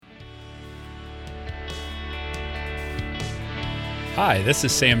Hi, this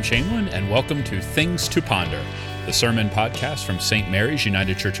is Sam Chamberlain, and welcome to Things to Ponder, the sermon podcast from St. Mary's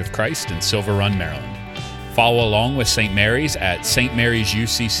United Church of Christ in Silver Run, Maryland. Follow along with St. Mary's at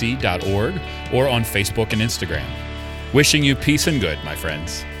stmarysucc.org or on Facebook and Instagram. Wishing you peace and good, my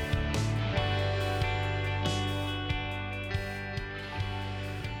friends.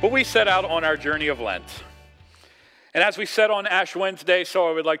 But we set out on our journey of Lent. And as we said on Ash Wednesday, so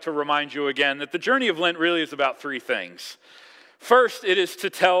I would like to remind you again that the journey of Lent really is about three things. First, it is to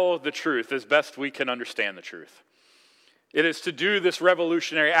tell the truth as best we can understand the truth. It is to do this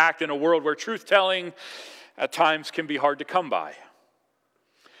revolutionary act in a world where truth-telling at times can be hard to come by.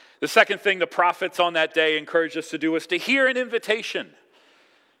 The second thing the prophets on that day encouraged us to do was to hear an invitation.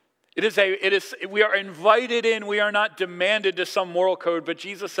 We are invited in, we are not demanded to some moral code, but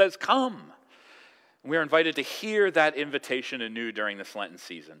Jesus says, come. We are invited to hear that invitation anew during this Lenten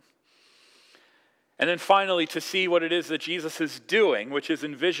season. And then finally, to see what it is that Jesus is doing, which is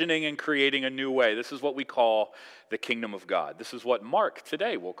envisioning and creating a new way. This is what we call the kingdom of God. This is what Mark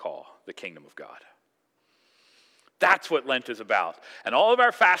today will call the kingdom of God. That's what Lent is about. And all of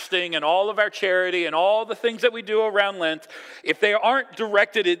our fasting and all of our charity and all the things that we do around Lent, if they aren't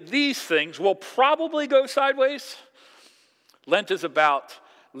directed at these things, will probably go sideways. Lent is about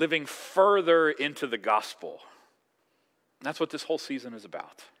living further into the gospel. And that's what this whole season is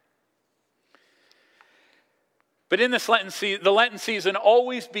about. But in this the Lenten season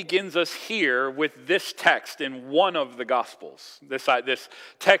always begins us here with this text in one of the Gospels. This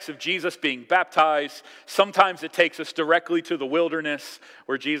text of Jesus being baptized. Sometimes it takes us directly to the wilderness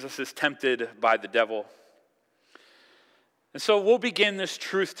where Jesus is tempted by the devil. And so we'll begin this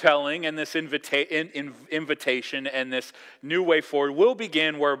truth-telling and this invitation and this new way forward. We'll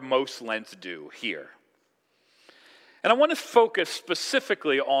begin where most Lents do, here. And I want to focus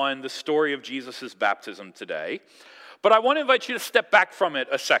specifically on the story of Jesus' baptism today. But I want to invite you to step back from it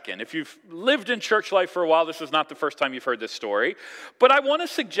a second. If you've lived in church life for a while, this is not the first time you've heard this story. But I want to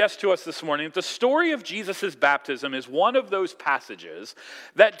suggest to us this morning that the story of Jesus' baptism is one of those passages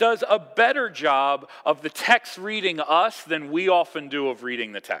that does a better job of the text reading us than we often do of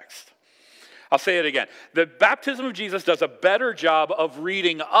reading the text. I'll say it again. The baptism of Jesus does a better job of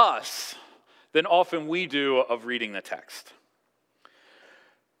reading us than often we do of reading the text.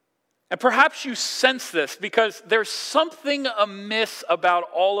 And perhaps you sense this because there's something amiss about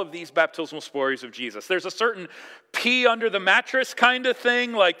all of these baptismal stories of Jesus. There's a certain pee under the mattress kind of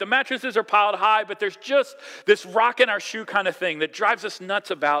thing, like the mattresses are piled high, but there's just this rock in our shoe kind of thing that drives us nuts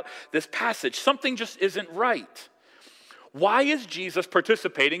about this passage. Something just isn't right. Why is Jesus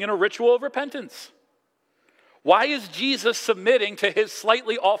participating in a ritual of repentance? Why is Jesus submitting to his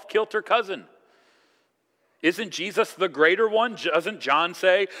slightly off-kilter cousin? Isn't Jesus the greater one? Doesn't John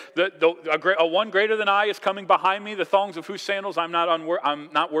say, a one greater than I is coming behind me, the thongs of whose sandals I'm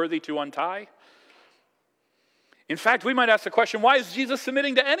not worthy to untie? In fact, we might ask the question, why is Jesus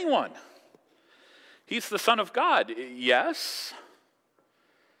submitting to anyone? He's the Son of God, yes.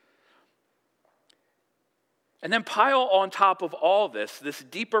 And then pile on top of all this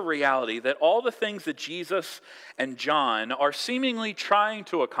deeper reality that all the things that Jesus and John are seemingly trying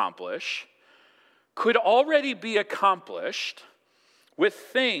to accomplish could already be accomplished with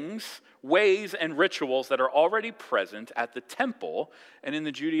things, ways, and rituals that are already present at the temple and in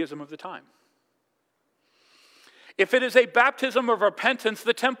the Judaism of the time. If it is a baptism of repentance,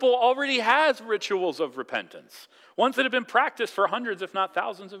 the temple already has rituals of repentance, ones that have been practiced for hundreds, if not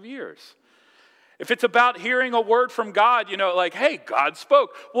thousands of years. If it's about hearing a word from God, like, hey, God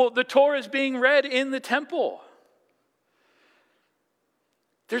spoke. Well, the Torah is being read in the temple.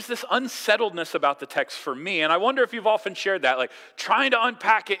 There's this unsettledness about the text for me, and I wonder if you've often shared that, like trying to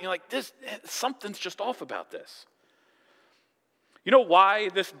unpack it, and you're like, something's just off about this. You know why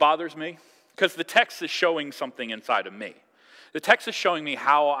this bothers me? Because the text is showing something inside of me. The text is showing me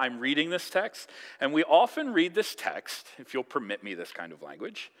how I'm reading this text, and we often read this text, if you'll permit me this kind of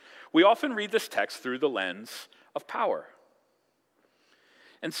language, we often read this text through the lens of power.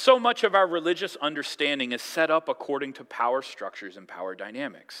 And so much of our religious understanding is set up according to power structures and power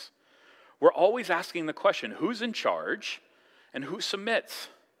dynamics. We're always asking the question, who's in charge and who submits?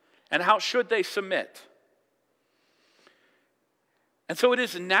 And how should they submit? And so it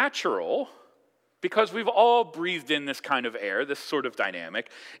is natural, because we've all breathed in this kind of air, this sort of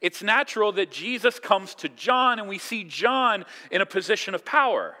dynamic, it's natural that Jesus comes to John and we see John in a position of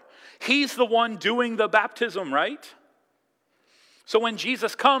power. He's the one doing the baptism, right? So when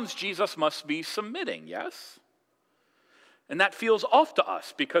Jesus comes, Jesus must be submitting, yes? And that feels off to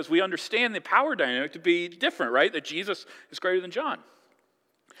us because we understand the power dynamic to be different, right? That Jesus is greater than John.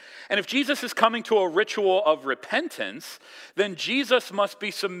 And if Jesus is coming to a ritual of repentance, then Jesus must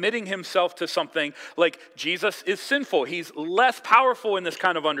be submitting himself to something like Jesus is sinful. He's less powerful in this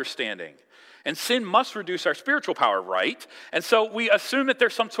kind of understanding. And sin must reduce our spiritual power, right? And so we assume that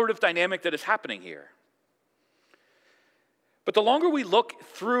there's some sort of dynamic that is happening here. But the longer we look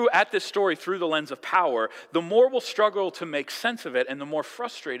through at this story through the lens of power, the more we'll struggle to make sense of it, and the more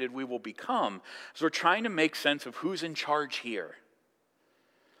frustrated we will become as we're trying to make sense of who's in charge here.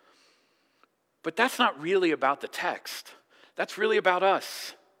 But that's not really about the text. That's really about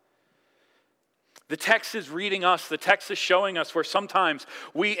us. The text is reading us. The text is showing us where sometimes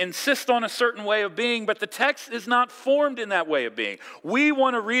we insist on a certain way of being, but the text is not formed in that way of being. We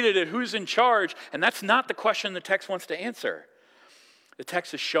want to read it at who's in charge, and that's not the question the text wants to answer. The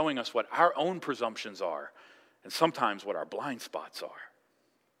text is showing us what our own presumptions are, and sometimes what our blind spots are.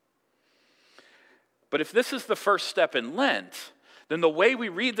 But if this is the first step in Lent, then the way we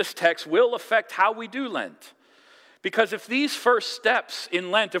read this text will affect how we do Lent. Because if these first steps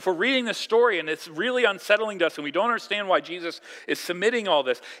in Lent, if we're reading this story and it's really unsettling to us and we don't understand why Jesus is submitting all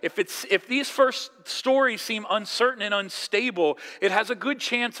this, if these first stories seem uncertain and unstable, it has a good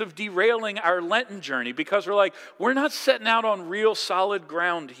chance of derailing our Lenten journey because we're not setting out on real solid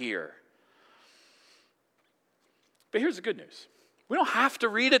ground here. But here's the good news. We don't have to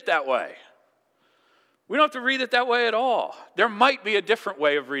read it that way. We don't have to read it that way at all. There might be a different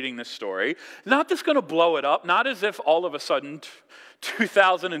way of reading this story. Not that's going to blow it up, not as if all of a sudden,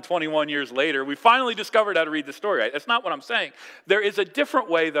 2021 years later, we finally discovered how to read the story. That's not what I'm saying. There is a different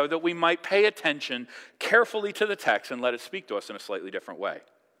way, though, that we might pay attention carefully to the text and let it speak to us in a slightly different way.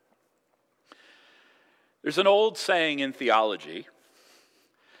 There's an old saying in theology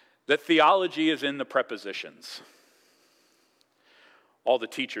that theology is in the prepositions. All the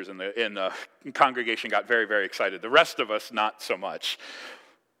teachers in the congregation got very, very excited. The rest of us, not so much.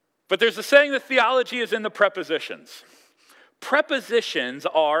 But there's a saying that theology is in the prepositions. Prepositions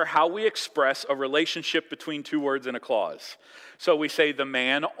are how we express a relationship between two words in a clause. So we say the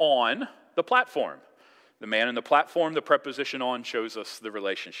man on the platform. The man on the platform, the preposition on shows us the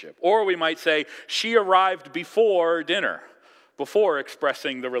relationship. Or we might say, she arrived before dinner, before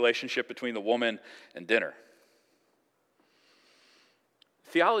expressing the relationship between the woman and dinner.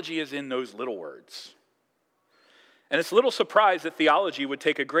 Theology is in those little words. And it's little surprise that theology would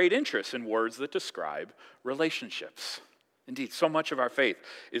take a great interest in words that describe relationships. Indeed, so much of our faith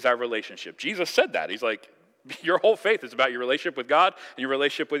is our relationship. Jesus said that. He's like, your whole faith is about your relationship with God and your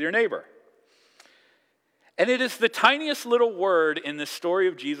relationship with your neighbor. And it is the tiniest little word in the story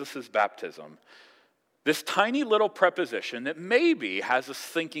of Jesus' baptism, this tiny little preposition that maybe has us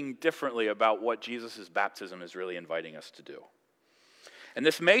thinking differently about what Jesus' baptism is really inviting us to do. And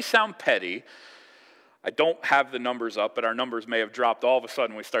this may sound petty. I don't have the numbers up, but our numbers may have dropped all of a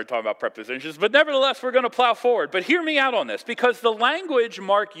sudden when we started talking about prepositions. But nevertheless, we're going to plow forward. But hear me out on this, because the language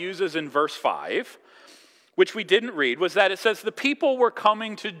Mark uses in verse 5, which we didn't read, was that it says the people were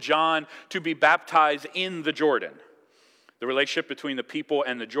coming to John to be baptized in the Jordan. The relationship between the people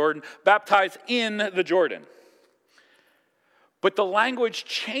and the Jordan, baptized in the Jordan. But the language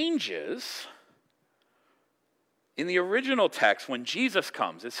changes. In the original text, when Jesus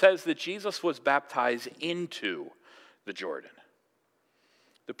comes, it says that Jesus was baptized into the Jordan.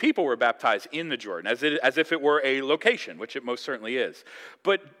 The people were baptized in the Jordan, as if it were a location, which it most certainly is.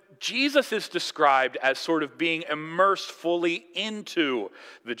 But Jesus is described as sort of being immersed fully into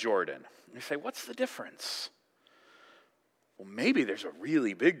the Jordan. And you say, what's the difference? Well, maybe there's a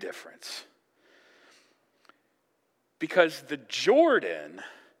really big difference. Because the Jordan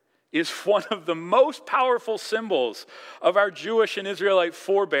is one of the most powerful symbols of our Jewish and Israelite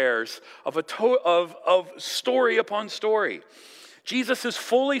forebears of story upon story. Jesus is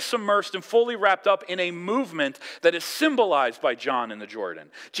fully submersed and fully wrapped up in a movement that is symbolized by John in the Jordan.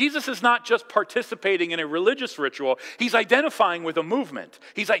 Jesus is not just participating in a religious ritual, he's identifying with a movement.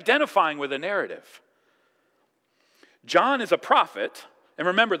 He's identifying with a narrative. John is a prophet. And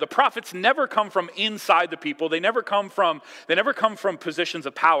remember, the prophets never come from inside the people. They never come from positions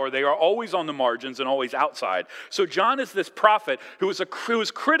of power. They are always on the margins and always outside. So John is this prophet who was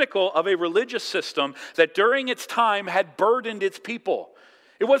critical of a religious system that during its time had burdened its people.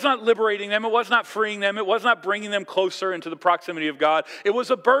 It was not liberating them. It was not freeing them. It was not bringing them closer into the proximity of God. It was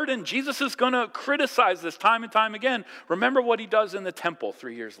a burden. Jesus is going to criticize this time and time again. Remember what he does in the temple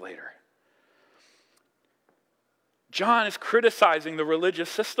 3 years later. John is criticizing the religious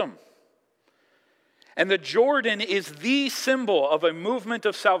system. And the Jordan is the symbol of a movement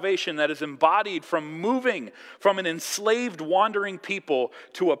of salvation that is embodied from moving from an enslaved, wandering people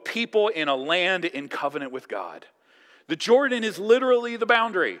to a people in a land in covenant with God. The Jordan is literally the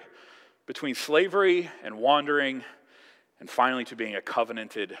boundary. between slavery and wandering, and finally to being a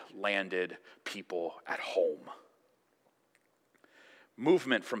covenanted, landed people at home.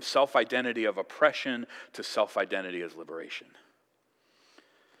 Movement from self-identity of oppression to self-identity as liberation.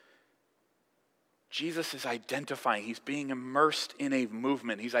 Jesus is identifying, he's being immersed in a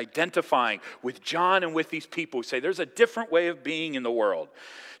movement. He's identifying with John and with these people who say there's a different way of being in the world.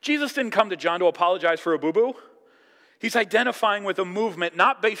 Jesus didn't come to John to apologize for a boo-boo. He's identifying with a movement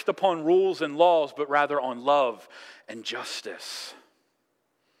not based upon rules and laws, but rather on love and justice.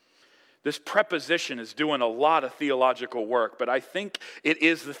 This preposition is doing a lot of theological work, but I think it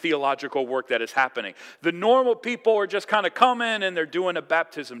is the theological work that is happening. The normal people are just kind of coming and they're doing a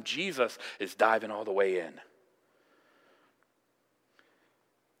baptism. Jesus is diving all the way in.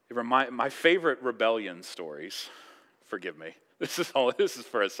 My favorite rebellion stories, forgive me, this is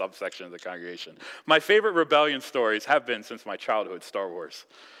for a subsection of the congregation. My favorite rebellion stories have been since my childhood, Star Wars.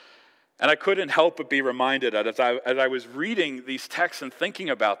 And I couldn't help but be reminded as I was reading these texts and thinking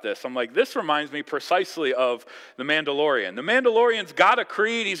about this, I'm like, this reminds me precisely of The Mandalorian. The Mandalorian's got a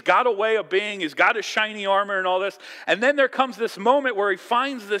creed, he's got a way of being, he's got his shiny armor and all this. And then there comes this moment where he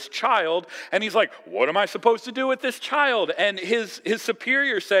finds this child and he's like, what am I supposed to do with this child? And his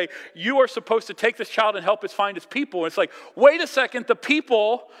superiors say, you are supposed to take this child and help us find his people. And it's like, wait a second, the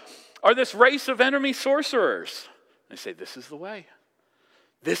people are this race of enemy sorcerers. And they say, this is the way.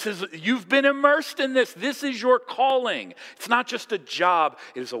 You've been immersed in this. This is your calling. It's not just a job.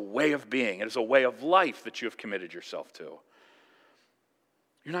 It is a way of being. It is a way of life that you have committed yourself to.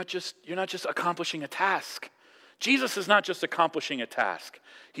 You're not just accomplishing a task. Jesus is not just accomplishing a task.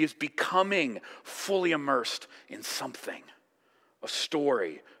 He is becoming fully immersed in something, a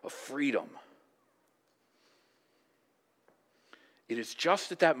story of freedom. It is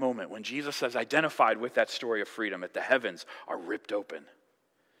just at that moment when Jesus has identified with that story of freedom that the heavens are ripped open.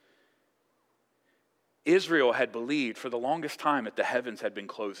 Israel had believed for the longest time that the heavens had been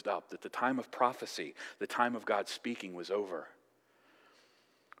closed up, that the time of prophecy, the time of God speaking was over.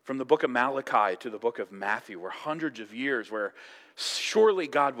 From the book of Malachi to the book of Matthew were hundreds of years where surely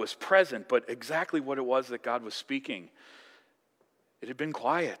God was present, but exactly what it was that God was speaking, it had been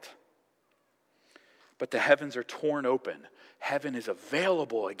quiet. But the heavens are torn open. Heaven is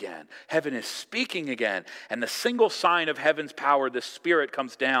available again. Heaven is speaking again. And the single sign of heaven's power, the Spirit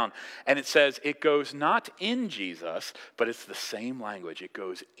comes down. And it says it goes not in Jesus, but it's the same language. It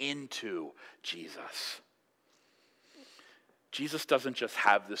goes into Jesus. Jesus doesn't just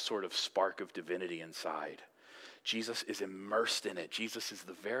have this sort of spark of divinity inside. Jesus is immersed in it. Jesus is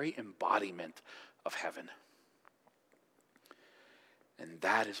the very embodiment of heaven. And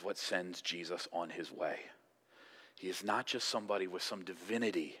that is what sends Jesus on his way. He is not just somebody with some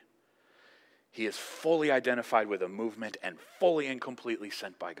divinity. He is fully identified with a movement and fully and completely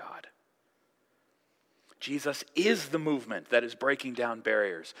sent by God. Jesus is the movement that is breaking down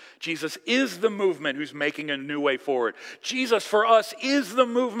barriers. Jesus is the movement who's making a new way forward. Jesus for us is the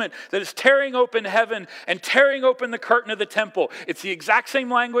movement that is tearing open heaven and tearing open the curtain of the temple. It's the exact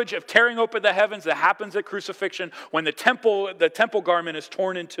same language of tearing open the heavens that happens at crucifixion when the temple garment is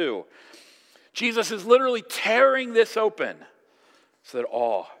torn in two. Jesus is literally tearing this open so that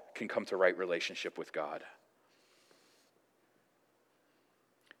all can come to right relationship with God.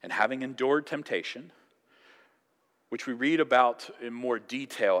 And having endured temptation, which we read about in more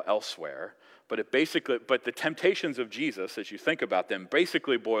detail elsewhere, but the temptations of Jesus, as you think about them,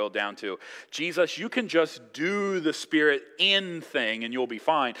 basically boil down to, Jesus, you can just do the Spirit in thing and you'll be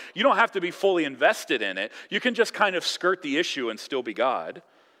fine. You don't have to be fully invested in it. You can just kind of skirt the issue and still be God.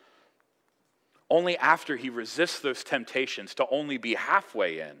 Only after he resists those temptations to only be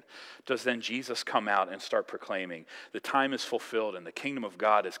halfway in does then Jesus come out and start proclaiming, the time is fulfilled and the kingdom of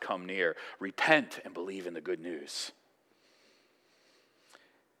God has come near. Repent and believe in the good news.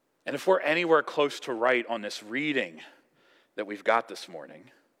 And if we're anywhere close to right on this reading that we've got this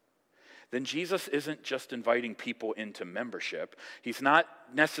morning, then Jesus isn't just inviting people into membership. He's not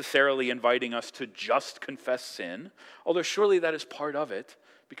necessarily inviting us to just confess sin, although surely that is part of it,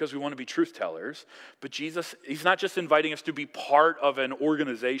 because we want to be truth tellers. But Jesus, he's not just inviting us to be part of an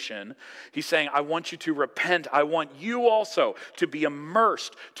organization. He's saying, I want you to repent. I want you also to be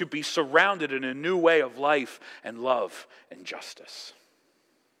immersed, to be surrounded in a new way of life and love and justice.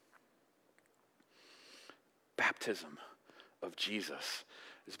 Baptism of Jesus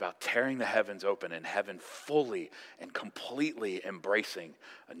is about tearing the heavens open and heaven fully and completely embracing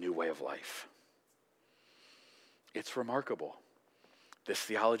a new way of life. It's remarkable. This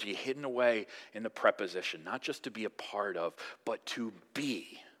theology hidden away in the preposition, not just to be a part of, but to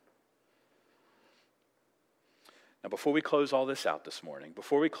be. Now, before we close all this out this morning,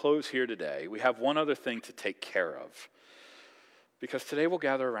 before we close here today, we have one other thing to take care of. Because today we'll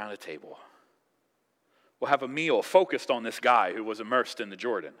gather around a table. We'll have a meal focused on this guy who was immersed in the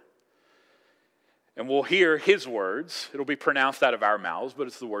Jordan. And we'll hear his words. It'll be pronounced out of our mouths, but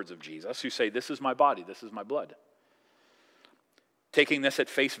it's the words of Jesus who say, "This is my body, this is my blood." Taking this at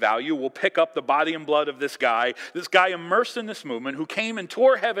face value, we'll pick up the body and blood of this guy immersed in this movement, who came and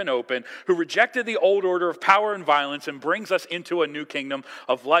tore heaven open, who rejected the old order of power and violence and brings us into a new kingdom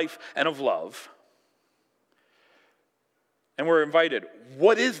of life and of love. And we're invited,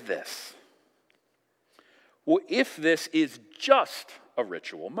 what is this? Well, if this is just a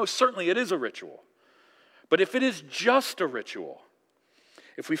ritual, most certainly it is a ritual, but if it is just a ritual,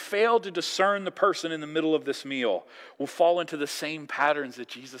 if we fail to discern the person in the middle of this meal, we'll fall into the same patterns that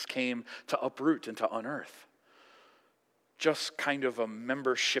Jesus came to uproot and to unearth. Just kind of a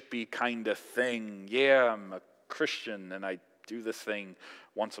membership-y kind of thing. Yeah, I'm a Christian and I do this thing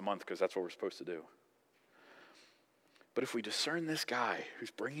once a month because that's what we're supposed to do. But if we discern this guy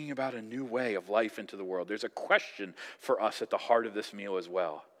who's bringing about a new way of life into the world, there's a question for us at the heart of this meal as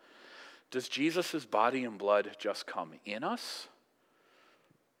well. Does Jesus' body and blood just come in us,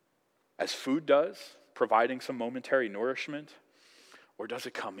 as food does, providing some momentary nourishment, or does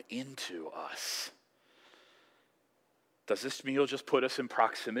it come into us? Does this meal just put us in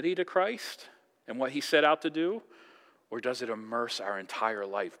proximity to Christ and what he set out to do, or does it immerse our entire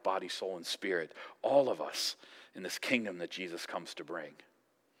life, body, soul, and spirit, all of us, in this kingdom that Jesus comes to bring?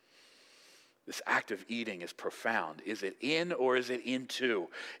 This act of eating is profound. Is it in or is it into?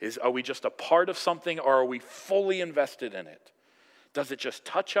 Are we just a part of something or are we fully invested in it? Does it just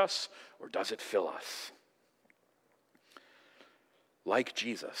touch us or does it fill us? Like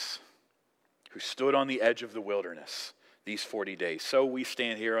Jesus, who stood on the edge of the wilderness these 40 days, so we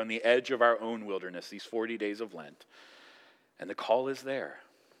stand here on the edge of our own wilderness these 40 days of Lent. And the call is there.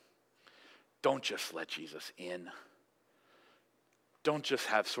 Don't just let Jesus in. Don't just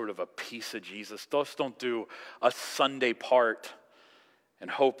have sort of a piece of Jesus. Just don't do a Sunday part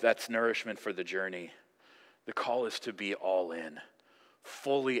and hope that's nourishment for the journey. The call is to be all in,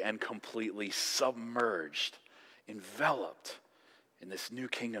 fully and completely submerged, enveloped in this new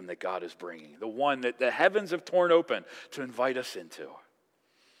kingdom that God is bringing, the one that the heavens have torn open to invite us into.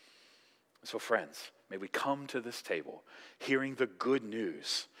 So friends, may we come to this table hearing the good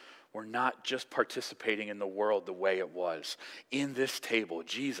news. We're not just participating in the world the way it was. In this table,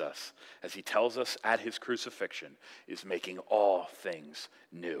 Jesus, as he tells us at his crucifixion, is making all things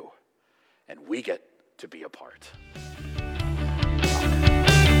new. And we get to be a part.